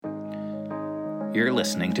You're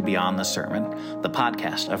listening to Beyond the Sermon, the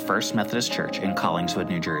podcast of First Methodist Church in Collingswood,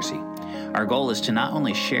 New Jersey. Our goal is to not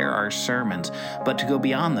only share our sermons, but to go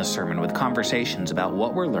beyond the sermon with conversations about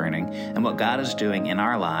what we're learning and what God is doing in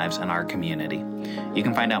our lives and our community. You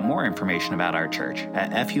can find out more information about our church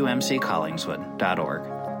at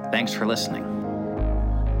fumccollingswood.org. Thanks for listening.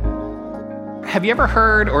 Have you ever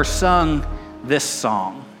heard or sung this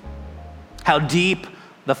song? How deep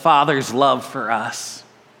the Father's love for us.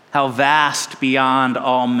 How vast beyond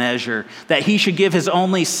all measure, that he should give his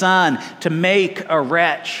only Son to make a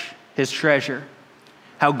wretch his treasure.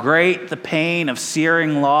 How great the pain of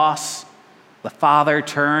searing loss, the Father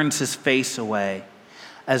turns his face away,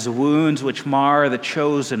 as wounds which mar the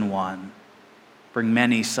chosen one bring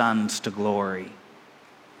many sons to glory.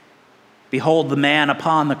 Behold the man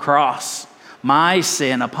upon the cross, my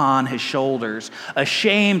sin upon his shoulders.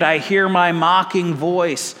 Ashamed, I hear my mocking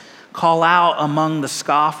voice call out among the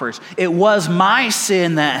scoffers. It was my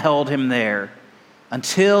sin that held him there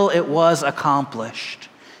until it was accomplished.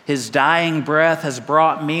 His dying breath has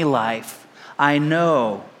brought me life. I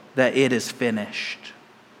know that it is finished.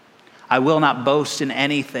 I will not boast in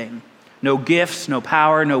anything, no gifts, no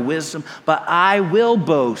power, no wisdom, but I will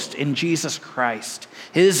boast in Jesus Christ,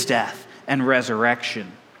 his death and resurrection.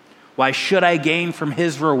 Why should I gain from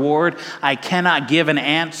his reward? I cannot give an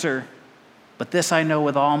answer. But this I know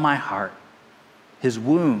with all my heart, his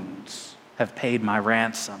wounds have paid my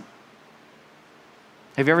ransom.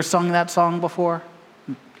 Have you ever sung that song before?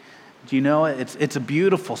 Do you know it? It's a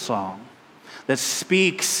beautiful song that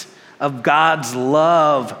speaks of God's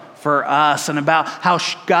love for us and about how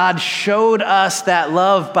God showed us that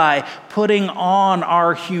love by putting on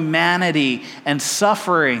our humanity and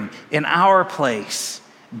suffering in our place,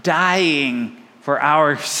 dying for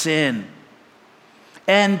our sin.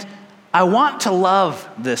 And I want to love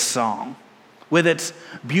this song with its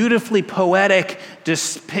beautifully poetic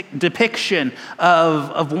depiction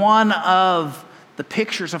of one of the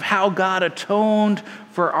pictures of how God atoned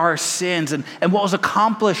for our sins and what was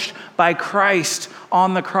accomplished by Christ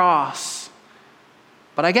on the cross.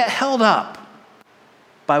 But I get held up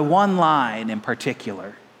by one line in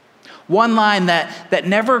particular, one line that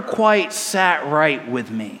never quite sat right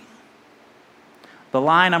with me. The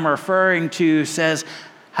line I'm referring to says,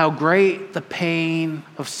 how great the pain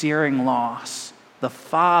of searing loss, the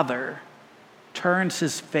Father turns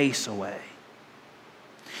his face away.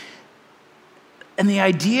 And the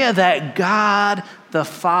idea that God the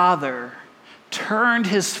Father turned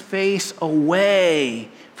his face away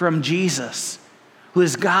from Jesus, who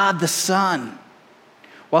is God the Son,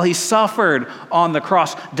 while he suffered on the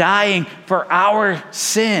cross, dying for our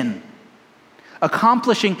sin,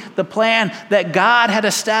 accomplishing the plan that God had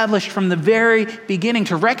established from the very beginning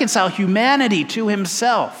to reconcile humanity to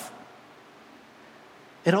himself.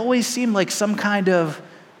 It always seemed like some kind of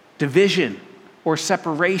division or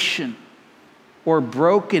separation or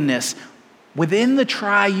brokenness within the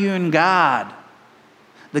triune God,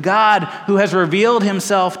 the God who has revealed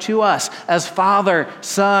himself to us as Father,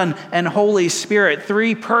 Son, and Holy Spirit,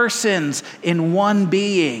 three persons in one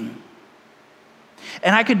being.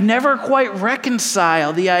 And I could never quite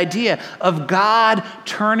reconcile the idea of God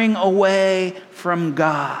turning away from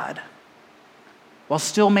God while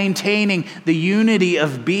still maintaining the unity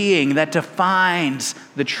of being that defines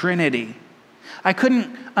the Trinity. I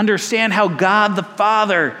couldn't understand how God the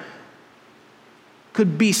Father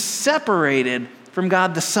could be separated from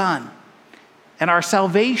God the Son and our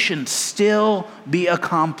salvation still be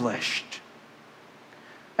accomplished.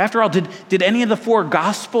 After all, did any of the four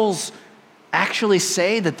Gospels actually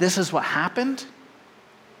say that this is what happened?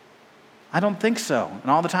 I don't think so,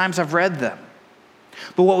 and all the times I've read them.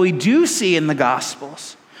 But what we do see in the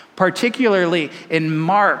Gospels, particularly in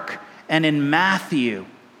Mark and in Matthew,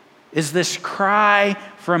 is this cry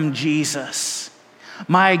from Jesus,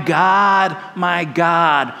 my God,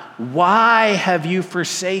 why have you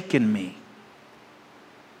forsaken me?"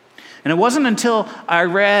 And it wasn't until I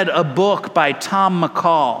read a book by Tom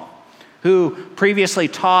McCall, who previously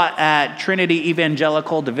taught at Trinity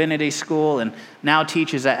Evangelical Divinity School and now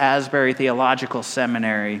teaches at Asbury Theological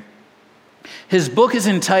Seminary. His book is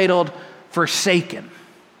entitled Forsaken: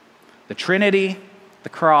 The Trinity, the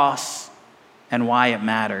Cross, and Why It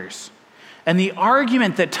Matters. And the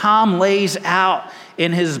argument that Tom lays out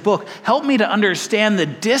in his book helped me to understand the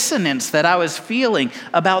dissonance that I was feeling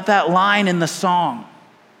about that line in the song.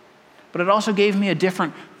 But it also gave me a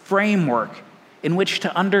different framework in which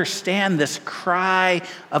to understand this cry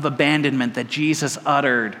of abandonment that Jesus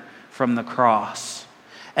uttered from the cross.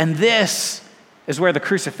 And this is where the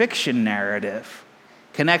crucifixion narrative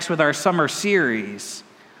connects with our summer series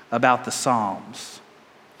about the Psalms.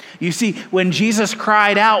 You see, when Jesus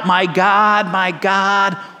cried out, my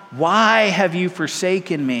God, why have you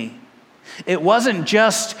forsaken me?" It wasn't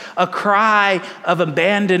just a cry of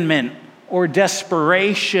abandonment or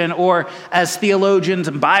desperation, or as theologians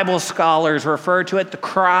and Bible scholars refer to it, the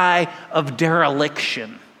cry of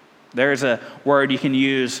dereliction. There's a word you can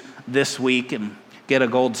use this week and get a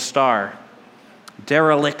gold star.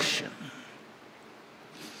 Dereliction.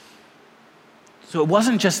 So it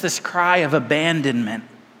wasn't just this cry of abandonment.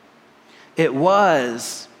 It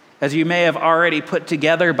was, as you may have already put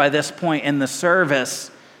together by this point in the service,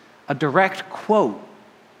 a direct quote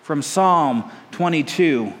from Psalm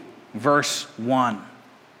 22, verse 1.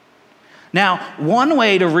 Now, one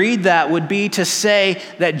way to read that would be to say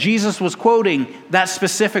that Jesus was quoting that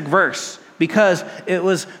specific verse because it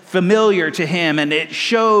was familiar to him and it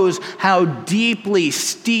shows how deeply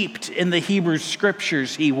steeped in the Hebrew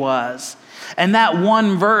scriptures he was. And that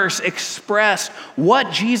one verse expressed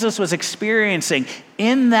what Jesus was experiencing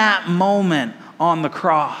in that moment on the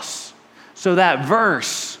cross. So that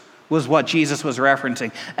verse was what Jesus was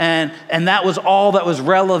referencing. And that was all that was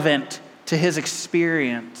relevant to his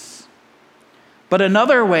experience. But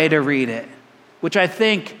another way to read it, which I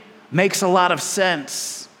think makes a lot of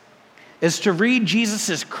sense, is to read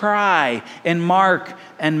Jesus' cry in Mark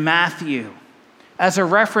and Matthew as a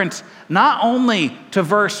reference not only to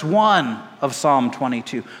verse 1 of Psalm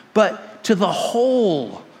 22, but to the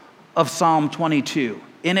whole of Psalm 22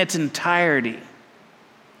 in its entirety.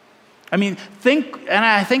 I mean,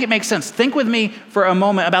 I think it makes sense. Think with me for a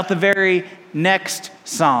moment about the very next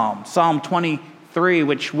psalm, Psalm 23,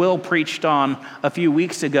 which Will preached on a few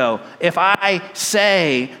weeks ago. If I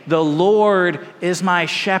say, "The Lord is my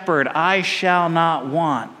shepherd, I shall not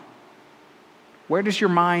want," where does your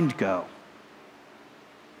mind go?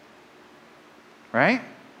 Right?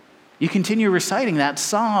 You continue reciting that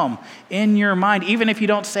psalm in your mind, even if you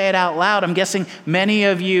don't say it out loud. I'm guessing many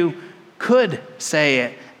of you could say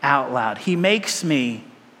it out loud. He makes me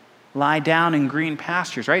lie down in green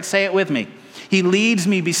pastures, right? Say it with me. He leads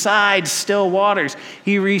me beside still waters.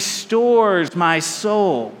 He restores my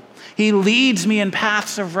soul. He leads me in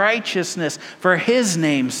paths of righteousness for his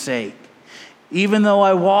name's sake. Even though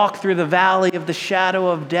I walk through the valley of the shadow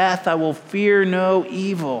of death, I will fear no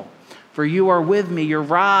evil, for you are with me. Your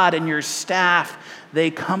rod and your staff, they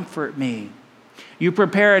comfort me. You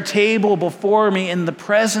prepare a table before me in the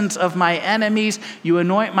presence of my enemies. You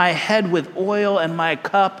anoint my head with oil, and my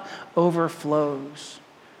cup overflows.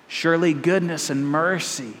 Surely goodness and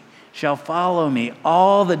mercy shall follow me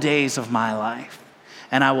all the days of my life,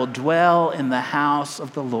 and I will dwell in the house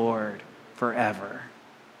of the Lord forever.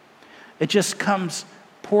 It just comes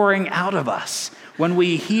pouring out of us when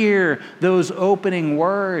we hear those opening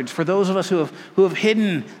words. For those of us who have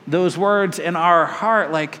hidden those words in our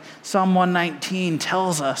heart, like Psalm 119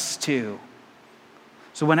 tells us to.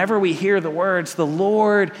 So whenever we hear the words, "The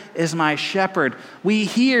Lord is my shepherd," we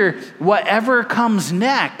hear whatever comes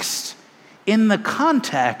next in the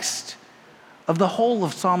context of the whole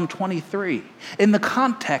of Psalm 23, in the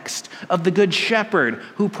context of the Good Shepherd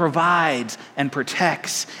who provides and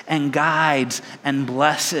protects and guides and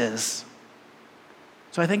blesses.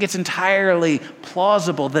 So I think it's entirely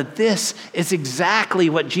plausible that this is exactly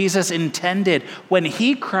what Jesus intended when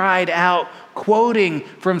he cried out, quoting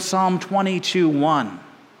from Psalm 22:1.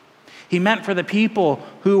 He meant for the people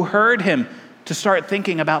who heard him to start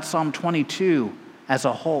thinking about Psalm 22 as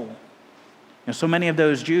a whole. So many of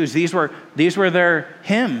those Jews, these were their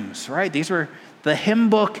hymns, right? These were the hymn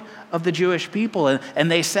book of the Jewish people,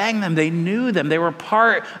 and they sang them, they knew them, they were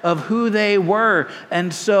part of who they were.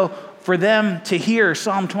 And so for them to hear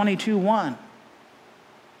Psalm 22:1,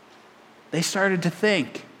 they started to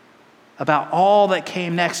think about all that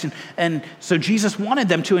came next. And so Jesus wanted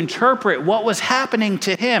them to interpret what was happening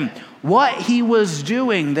to him, what he was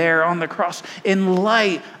doing there on the cross, in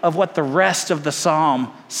light of what the rest of the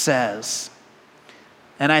psalm says.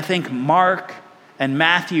 And I think Mark and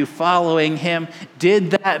Matthew, following him,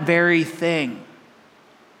 did that very thing.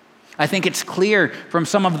 I think it's clear from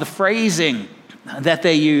some of the phrasing that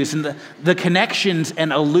they use and the connections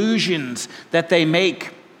and allusions that they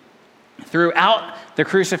make throughout the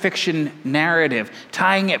crucifixion narrative,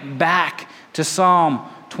 tying it back to Psalm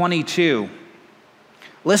 22.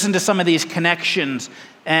 Listen to some of these connections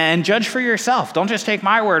and judge for yourself. Don't just take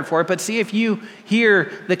my word for it, but see if you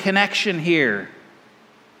hear the connection here.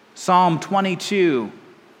 Psalm 22,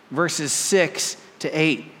 verses 6 to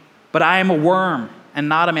 8. "But I am a worm and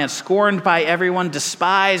not a man, scorned by everyone,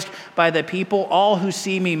 despised by the people. All who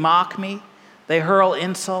see me mock me. They hurl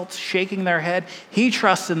insults, shaking their head. He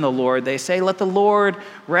trusts in the Lord. They say, 'Let the Lord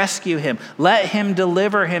rescue him. Let him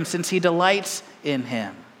deliver him, since he delights in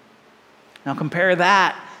him.' Now compare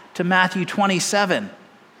that to Matthew 27,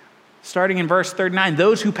 starting in verse 39.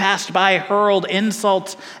 Those who passed by hurled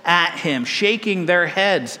insults at him, shaking their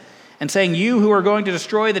heads and saying, "You who are going to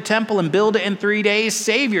destroy the temple and build it in 3 days,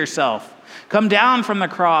 save yourself. Come down from the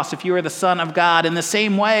cross if you are the Son of God." In the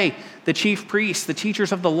same way, the chief priests, the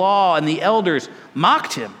teachers of the law, and the elders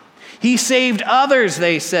mocked him. "He saved others,"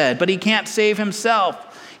 they said, "but he can't save himself.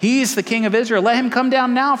 He's the King of Israel. Let him come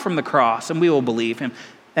down now from the cross, and we will believe him."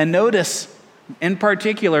 And notice, in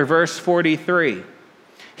particular, verse 43.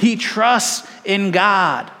 He trusts in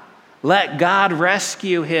God. Let God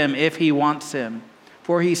rescue him if he wants him.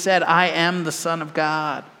 For he said, "I am the Son of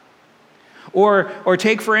God." Or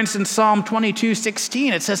take, for instance, Psalm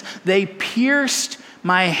 22:16. It says, "They pierced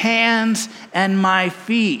my hands and my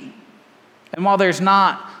feet." And while there's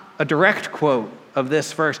not a direct quote of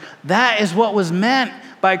this verse, that is what was meant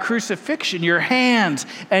by crucifixion. Your hands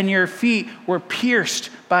and your feet were pierced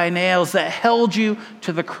by nails that held you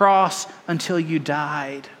to the cross until you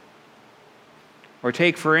died. Or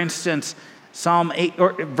take, for instance,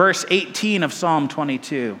 verse 18 of Psalm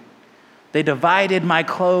 22. "They divided my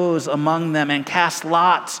clothes among them and cast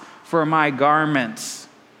lots for my garments."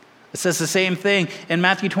 It says the same thing in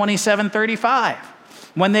Matthew 27:35.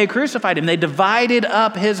 When they crucified him, they divided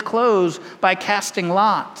up his clothes by casting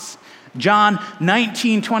lots. John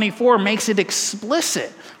 19:24 makes it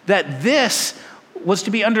explicit that this was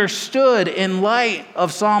to be understood in light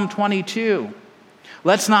of Psalm 22.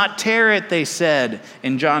 "Let's not tear it," they said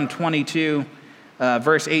in John 22,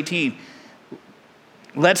 verse 18.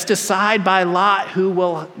 "Let's decide by lot who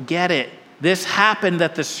will get it. This happened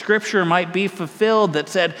that the scripture might be fulfilled that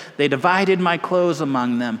said, 'They divided my clothes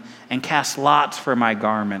among them and cast lots for my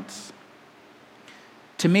garments.'"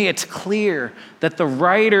 To me, it's clear that the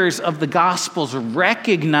writers of the Gospels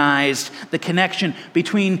recognized the connection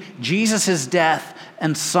between Jesus' death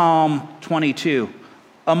and Psalm 22,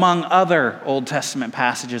 among other Old Testament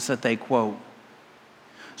passages that they quote.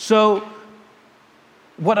 So,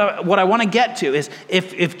 what I want to get to is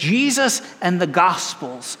if Jesus and the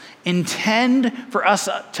Gospels intend for us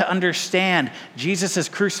to understand Jesus'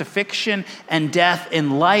 crucifixion and death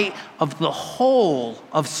in light of the whole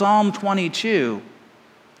of Psalm 22,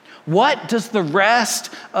 what does the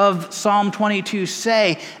rest of Psalm 22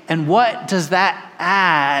 say, and what does that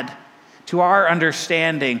add to our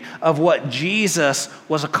understanding of what Jesus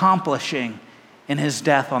was accomplishing in his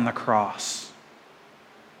death on the cross?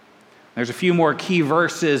 There's a few more key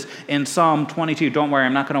verses in Psalm 22. Don't worry,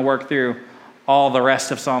 I'm not going to work through all the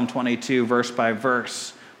rest of Psalm 22 verse by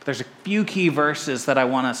verse. But there's a few key verses that I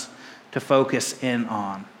want us to focus in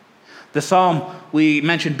on. The psalm we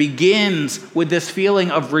mentioned begins with this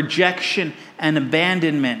feeling of rejection and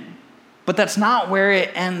abandonment, but that's not where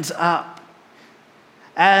it ends up.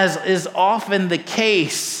 As is often the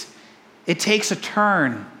case, it takes a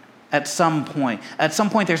turn at some point. At some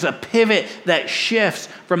point, there's a pivot that shifts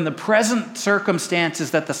from the present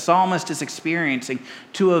circumstances that the psalmist is experiencing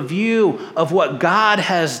to a view of what God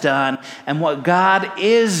has done and what God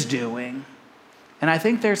is doing. And I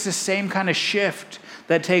think there's the same kind of shift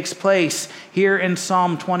that takes place here in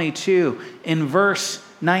Psalm 22 in verse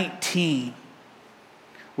 19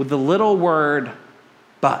 with the little word,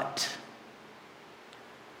 "but."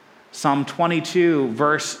 Psalm 22,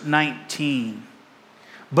 verse 19.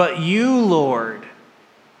 "But you, Lord,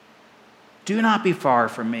 do not be far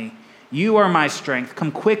from me. You are my strength.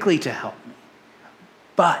 Come quickly to help me."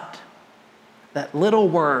 But, that little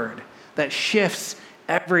word that shifts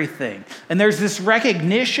everything. And there's this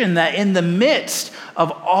recognition that in the midst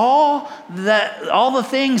of all the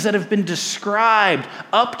things that have been described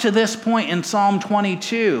up to this point in Psalm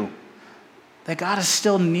 22, that God is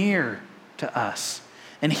still near to us.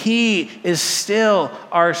 And he is still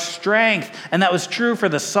our strength. And that was true for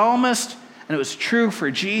the psalmist, and it was true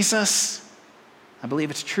for Jesus. I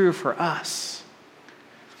believe it's true for us.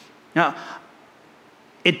 Now,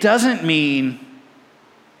 it doesn't mean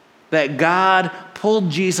that God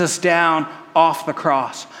pulled Jesus down off the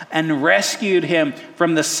cross and rescued him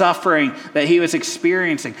from the suffering that he was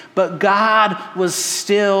experiencing. But God was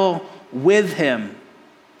still with him,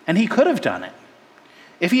 and he could have done it.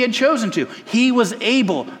 If he had chosen to, he was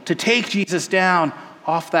able to take Jesus down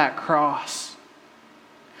off that cross.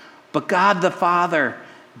 But God the Father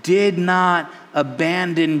did not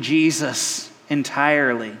abandon Jesus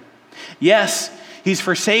entirely. Yes, he's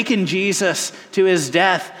forsaken Jesus to his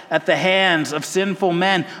death at the hands of sinful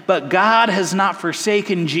men, but God has not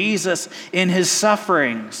forsaken Jesus in his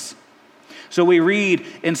sufferings. So we read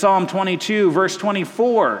in Psalm 22, verse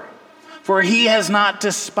 24, "For he has not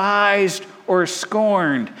despised or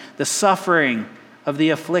scorned the suffering of the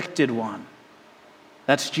afflicted one."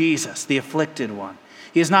 That's Jesus, the afflicted one.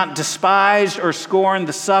 He has not despised or scorned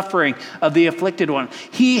the suffering of the afflicted one.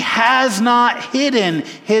 He has not hidden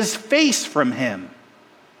his face from him,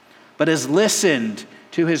 but has listened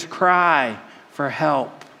to his cry for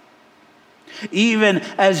help. Even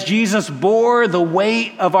as Jesus bore the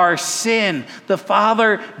weight of our sin, the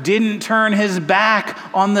Father didn't turn his back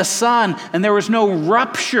on the Son, and there was no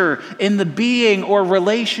rupture in the being or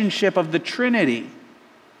relationship of the Trinity.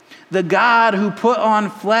 The God who put on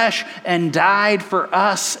flesh and died for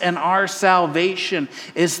us and our salvation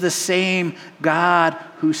is the same God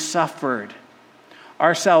who suffered.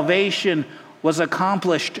 Our salvation was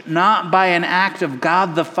accomplished not by an act of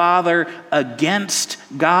God the Father against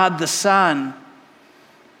God the Son,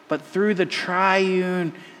 but through the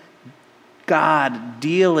triune God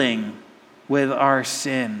dealing with our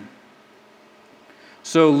sin.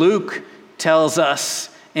 So Luke tells us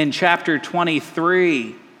in chapter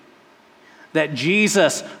 23 that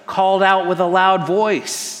Jesus called out with a loud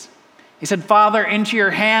voice. He said, "Father, into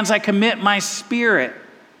your hands I commit my spirit."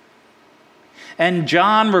 And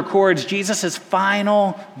John records Jesus'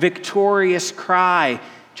 final victorious cry.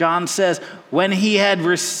 John says, when he had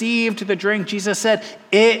received the drink, Jesus said,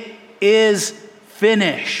 "It is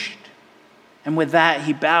finished." And with that,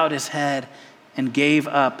 he bowed his head and gave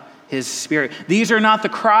up his spirit. These are not the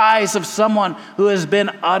cries of someone who has been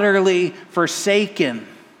utterly forsaken,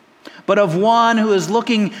 but of one who is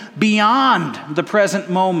looking beyond the present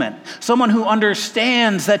moment. Someone who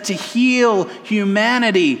understands that to heal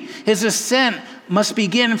humanity, his ascent must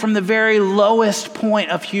begin from the very lowest point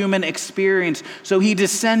of human experience. So he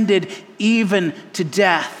descended even to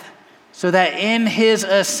death, so that in his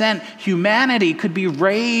ascent, humanity could be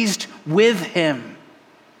raised with him.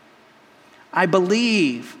 I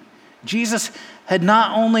believe Jesus had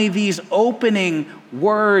not only these opening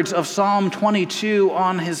words of Psalm 22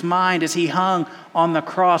 on his mind as he hung on the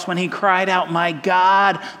cross, when he cried out, my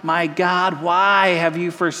God, why have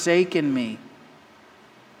you forsaken me?"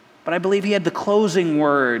 But I believe he had the closing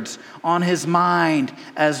words on his mind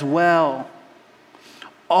as well.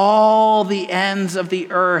 All the ends of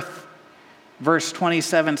the earth, verse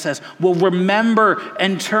 27 says, will remember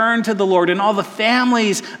and turn to the Lord, and all the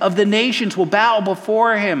families of the nations will bow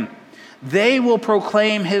before him. They will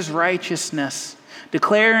proclaim his righteousness,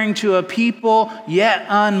 declaring to a people yet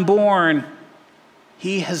unborn,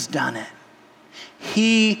 he has done it.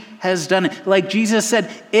 He has done it. Like Jesus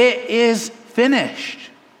said, it is finished.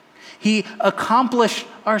 He accomplished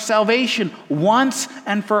our salvation once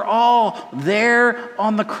and for all there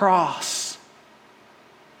on the cross.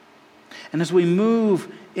 And as we move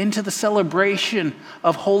into the celebration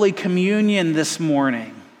of Holy Communion this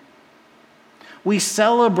morning, we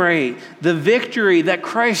celebrate the victory that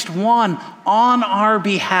Christ won on our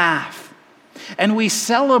behalf. And we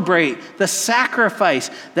celebrate the sacrifice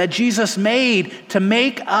that Jesus made to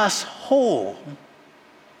make us whole.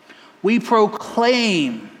 We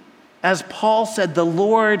proclaim, as Paul said, the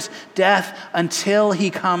Lord's death until he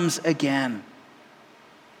comes again.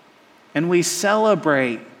 And we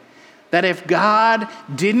celebrate that if God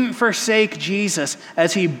didn't forsake Jesus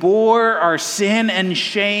as he bore our sin and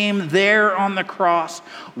shame there on the cross,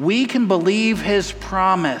 we can believe his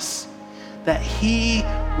promise that he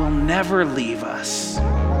will never leave us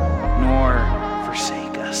nor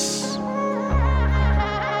forsake us.